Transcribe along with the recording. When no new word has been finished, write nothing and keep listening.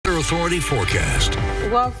Authority forecast.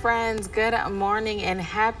 Well, friends, good morning and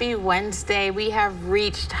happy Wednesday. We have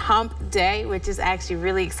reached hump day, which is actually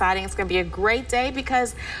really exciting. It's going to be a great day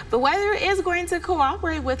because the weather is going to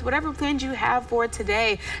cooperate with whatever plans you have for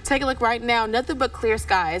today. Take a look right now. Nothing but clear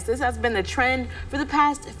skies. This has been the trend for the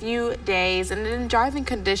past few days, and then driving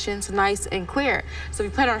conditions nice and clear. So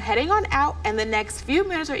if you plan on heading on out in the next few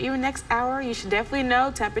minutes or even next hour, you should definitely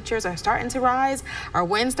know temperatures are starting to rise. Our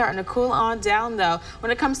wind's starting to cool on down, though.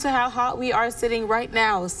 When it comes to how hot we are sitting right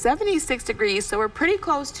now, 76 degrees, so we're pretty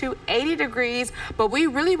close to 80 degrees, but we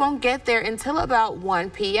really won't get there until about 1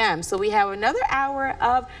 p.m. So we have another hour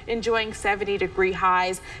of enjoying 70-degree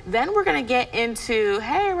highs. Then we're going to get into,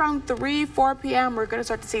 around 4 p.m. we're going to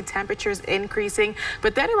start to see temperatures increasing,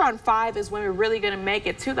 but then around 5 is when we're really going to make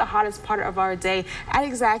it to the hottest part of our day at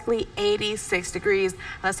exactly 86 degrees.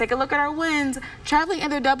 Let's take a look at our winds, traveling in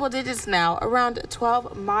their double digits now, around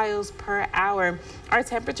 12 miles per hour. Our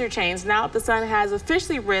temperature change now that the sun has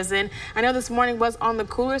officially risen. I know this morning was on the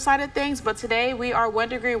cooler side of things, but today we are 1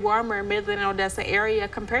 degree warmer in Midland and Odessa area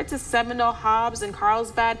compared to Seminole, Hobbs, and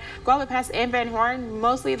Carlsbad, Guadalupe Pass, and Van Horn.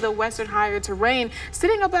 Mostly the western higher terrain,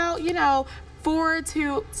 sitting about, 4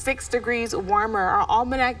 to 6 degrees warmer. Our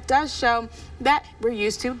almanac does show that we're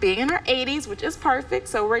used to being in our 80s, which is perfect.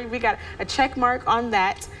 So we got a check mark on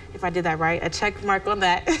that. If I did that right, a check mark on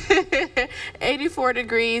that. 84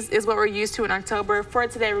 degrees is what we're used to in October. For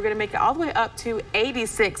today, we're going to make it all the way up to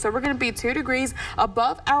 86. So we're going to be 2 degrees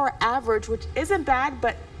above our average, which isn't bad,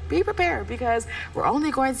 but be prepared because we're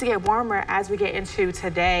only going to get warmer as we get into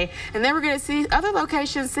today. And then we're going to see other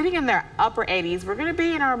locations sitting in their upper 80s. We're going to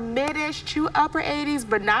be in our mid-ish to upper 80s,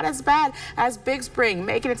 but not as bad as Big Spring,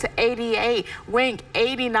 making it to 88, Wink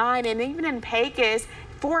 89, and even in Pecos,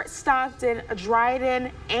 Fort Stockton,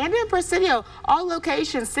 Dryden, and in Presidio, all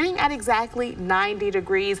locations sitting at exactly 90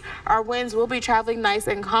 degrees. Our winds will be traveling nice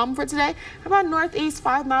and calm for today, about northeast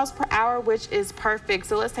 5 miles per hour, which is perfect.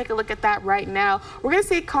 So let's take a look at that right now. We're going to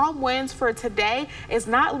see calm winds for today. It's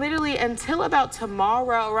not literally until about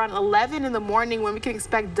tomorrow around 11 in the morning when we can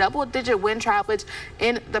expect double-digit wind travelage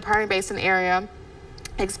in the Permian Basin area.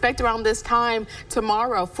 Expect around this time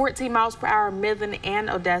tomorrow, 14 miles per hour, Midland and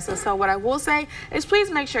Odessa. So what I will say is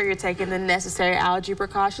please make sure you're taking the necessary allergy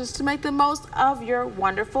precautions to make the most of your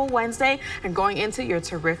wonderful Wednesday and going into your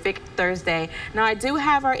terrific Thursday. Now, I do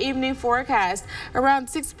have our evening forecast. Around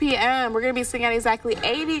 6 p.m., we're going to be seeing at exactly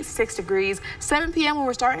 86 degrees. 7 p.m., when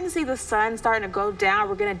we're starting to see the sun starting to go down,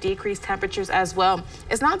 we're going to decrease temperatures as well.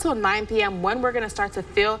 It's not until 9 p.m. when we're going to start to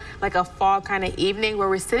feel like a fall kind of evening where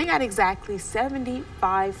we're sitting at exactly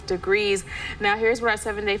 75 degrees. Now here's what our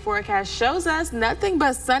 7-day forecast shows us. Nothing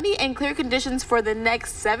but sunny and clear conditions for the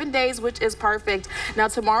next 7 days, which is perfect. Now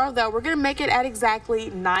tomorrow, though, we're going to make it at exactly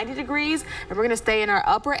 90 degrees, and we're going to stay in our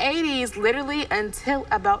upper 80s literally until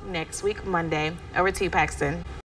about next week, Monday. Over to you, Paxton.